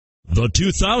The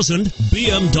 2000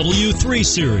 BMW 3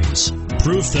 Series.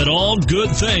 Proof that all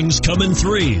good things come in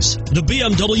threes. The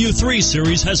BMW 3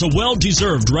 Series has a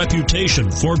well-deserved reputation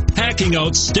for packing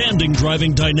outstanding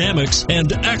driving dynamics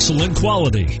and excellent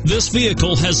quality. This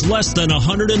vehicle has less than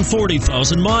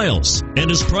 140,000 miles and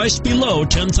is priced below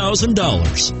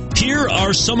 $10,000. Here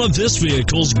are some of this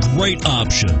vehicle's great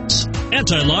options: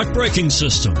 anti-lock braking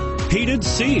system, heated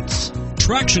seats,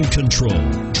 traction control,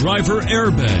 driver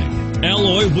airbag,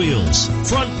 alloy wheels,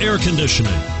 front air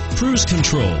conditioning, cruise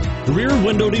control, rear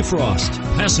window defrost,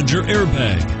 passenger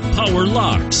airbag, power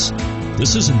locks.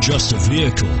 This isn't just a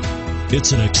vehicle,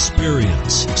 it's an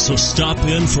experience. So stop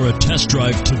in for a test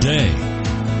drive today.